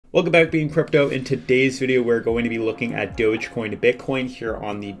Welcome back, BeInCrypto. In today's video, we're going to be looking at Dogecoin to Bitcoin here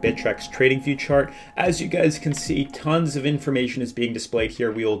on the Bittrex TradingView chart. As you guys can see, tons of information is being displayed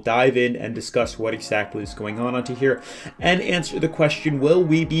here. We will dive in and discuss what exactly is going on onto here and answer the question, will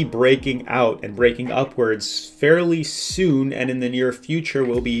we be breaking out and breaking upwards fairly soon, and in the near future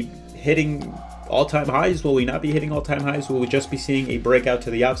will be hitting all-time highs? Will we not be hitting all-time highs? Will we just be seeing a breakout to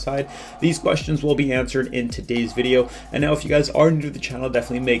the upside? These questions will be answered in today's video. And now, if you guys are new to the channel,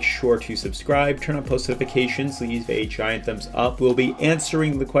 definitely make sure to subscribe, turn on post notifications, leave a giant thumbs up. We'll be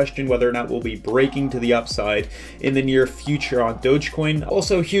answering the question whether or not we'll be breaking to the upside in the near future on Dogecoin.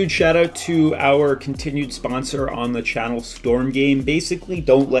 Also, huge shout out to our continued sponsor on the channel, STORMGAIN. Basically,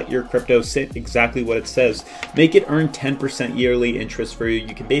 don't let your crypto sit exactly what it says. Make it earn 10% yearly interest for you.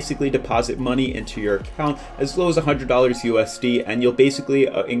 You can basically deposit money into your account as low as $100 USD, and you'll basically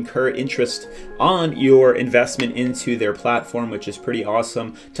incur interest on your investment into their platform, which is pretty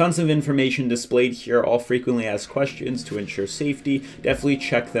awesome. Tons of information displayed here, all frequently asked questions to ensure safety. Definitely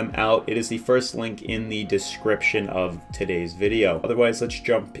check them out. It is the first link in the description of today's video. Otherwise, let's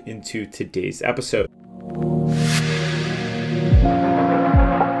jump into today's episode.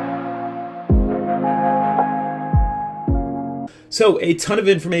 So a ton of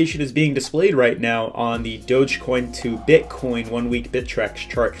information is being displayed right now on the Dogecoin to Bitcoin 1 week Bittrex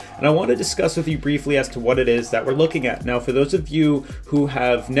chart. And I want to discuss with you briefly as to what it is that we're looking at. Now, for those of you who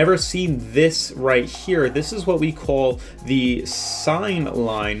have never seen this right here, this is what we call the sine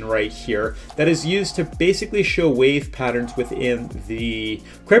line right here that is used to basically show wave patterns within the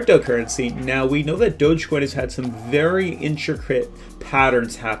cryptocurrency. Now, we know that Dogecoin has had some very intricate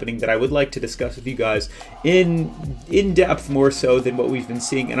patterns happening that I would like to discuss with you guys in depth, more so than what we've been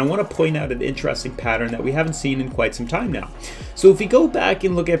seeing. And I want to point out an interesting pattern that we haven't seen in quite some time now. So if we go back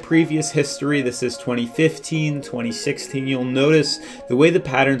and look at previous history, this is 2015, 2016, you'll notice the way the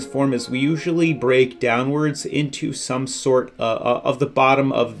patterns form is we usually break downwards into some sort of the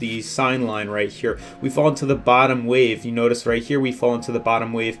bottom of the sine line right here. We fall into the bottom wave. You notice right here we fall into the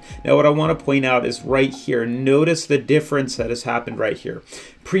bottom wave. Now what I want to point out is right here, notice the difference that has happened right here.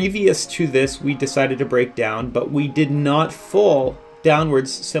 Previous to this, we decided to break down, but we did not fall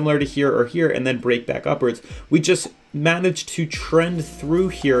downwards similar to here or here and then break back upwards. We just managed to trend through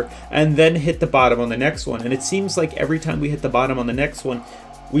here and then hit the bottom on the next one. And it seems like every time we hit the bottom on the next one,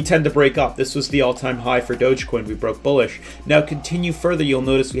 we tend to break up. This was the all-time high for Dogecoin. We broke bullish. Now continue further, you'll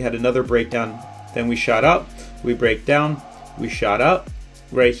notice we had another breakdown. Then we shot up, we break down, we shot up.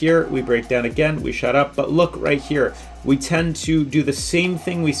 Right here, we break down again, we shot up. But look right here, we tend to do the same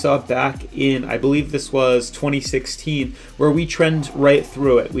thing we saw back in, I believe this was 2016, where we trend right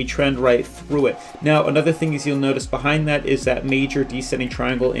through it. We trend right through it. Now, another thing is you'll notice behind that is that major descending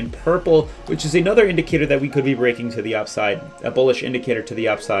triangle in purple, which is another indicator that we could be breaking to the upside, a bullish indicator to the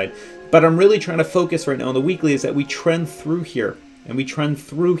upside. But I'm really trying to focus right now on the weekly is that we trend through here and we trend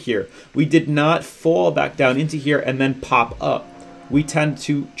through here. We did not fall back down into here and then pop up. We tend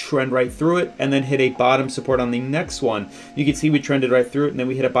to trend right through it and then hit a bottom support on the next one. You can see we trended right through it and then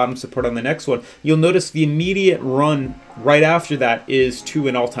we hit a bottom support on the next one. You'll notice the immediate run right after that is to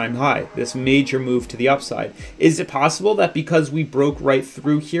an all-time high, this major move to the upside. Is it possible that because we broke right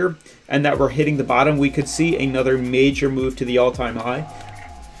through here and that we're hitting the bottom, we could see another major move to the all-time high?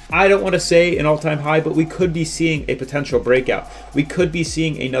 I don't want to say an all-time high, but we could be seeing a potential breakout. We could be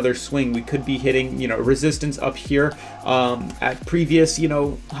seeing another swing. We could be hitting, resistance up here at previous,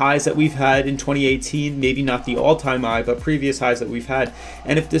 highs that we've had in 2018. Maybe not the all-time high, but previous highs that we've had.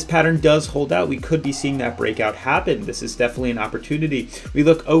 And if this pattern does hold out, we could be seeing that breakout happen. This is definitely an opportunity. We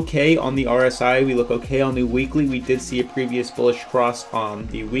look okay on the RSI. We look okay on the weekly. We did see a previous bullish cross on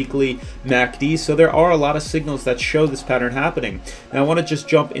the weekly MACD. So there are a lot of signals that show this pattern happening. Now I want to just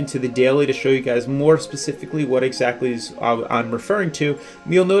jump into the daily to show you guys more specifically what exactly is I'm referring to.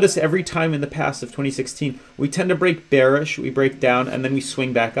 You'll notice every time in the past of 2016, we tend to break bearish, we break down, and then we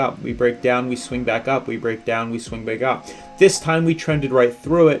swing back up. We break down, we swing back up, we break down, we swing back up. This time we trended right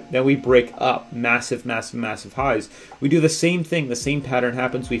through it, then we break up, massive, massive, massive highs. We do the same thing, the same pattern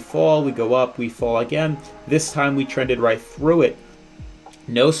happens. We fall, we go up, we fall again. This time we trended right through it.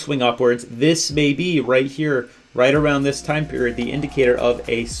 No swing upwards. This may be right here, right around this time period, the indicator of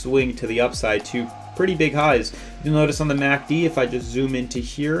a swing to the upside to pretty big highs. You'll notice on the MACD, if I just zoom into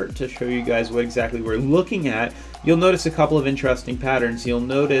here to show you guys what exactly we're looking at, you'll notice a couple of interesting patterns. You'll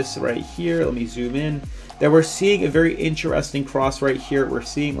notice right here, let me zoom in, that we're seeing a very interesting cross right here. We're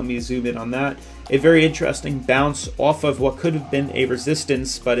seeing, let me zoom in on that, a very interesting bounce off of what could have been a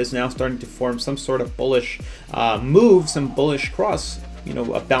resistance, but is now starting to form some sort of bullish move, some bullish cross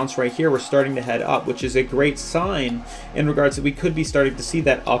a bounce right here, we're starting to head up, which is a great sign in regards that we could be starting to see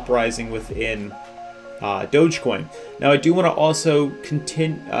that uprising within Dogecoin. Now, I do want to also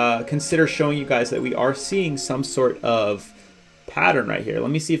consider showing you guys that we are seeing some sort of pattern right here.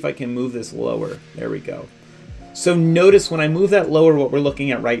 Let me see if I can move this lower. There we go. So notice when I move that lower, what we're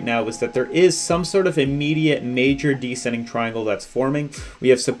looking at right now is that there is some sort of immediate major descending triangle that's forming. We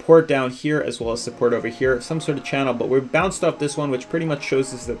have support down here as well as support over here, some sort of channel, but we're bounced off this one, which pretty much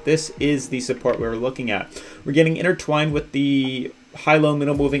shows us that this is the support we're looking at. We're getting intertwined with the high-low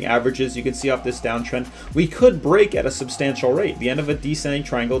middle moving averages. You can see off this downtrend, we could break at a substantial rate. The end of a descending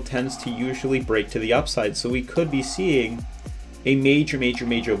triangle tends to usually break to the upside, so we could be seeing a major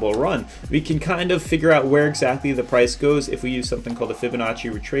bull run. We can kind of figure out where exactly the price goes if we use something called a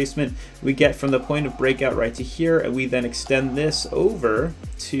Fibonacci retracement. We get from the point of breakout right to here, and we then extend this over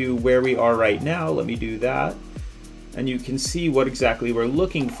to where we are right now. Let me do that, and you can see what exactly we're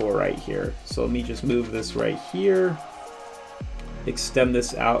looking for right here. So let me just move this right here, extend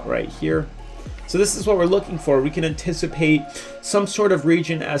this out right here. So this is what we're looking for. We can anticipate some sort of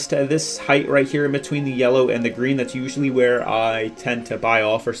region as to this height right here in between the yellow and the green. That's usually where I tend to buy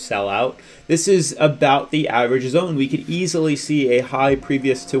off or sell out. This is about the average zone. We could easily see a high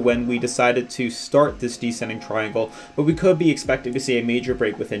previous to when we decided to start this descending triangle, but we could be expecting to see a major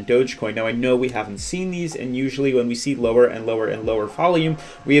break within Dogecoin. Now, I know we haven't seen these, and usually when we see lower and lower and lower volume,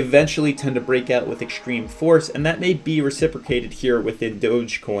 we eventually tend to break out with extreme force, and that may be reciprocated here within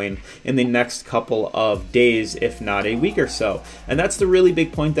Dogecoin in the next couple of days, if not a week or so. And that's the really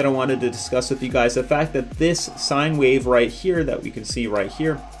big point that I wanted to discuss with you guys. The fact that this sine wave right here that we can see right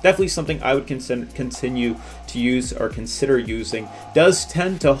here, definitely something I would continue to use or consider using, does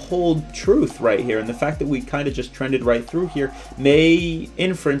tend to hold truth right here. And the fact that we kind of just trended right through here may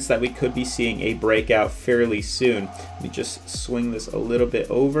inference that we could be seeing a breakout fairly soon. Let me just swing this a little bit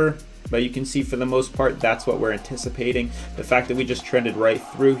over. But you can see for the most part, that's what we're anticipating. The fact that we just trended right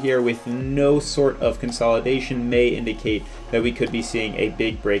through here with no sort of consolidation may indicate that we could be seeing a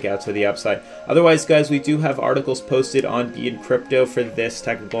big breakout to the upside. Otherwise, guys, we do have articles posted on BeInCrypto for this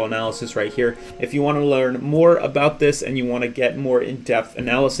technical analysis right here. If you want to learn more about this and you want to get more in-depth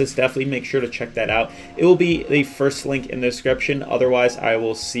analysis, definitely make sure to check that out. It will be the first link in the description. Otherwise, I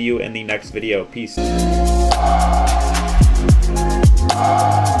will see you in the next video. Peace.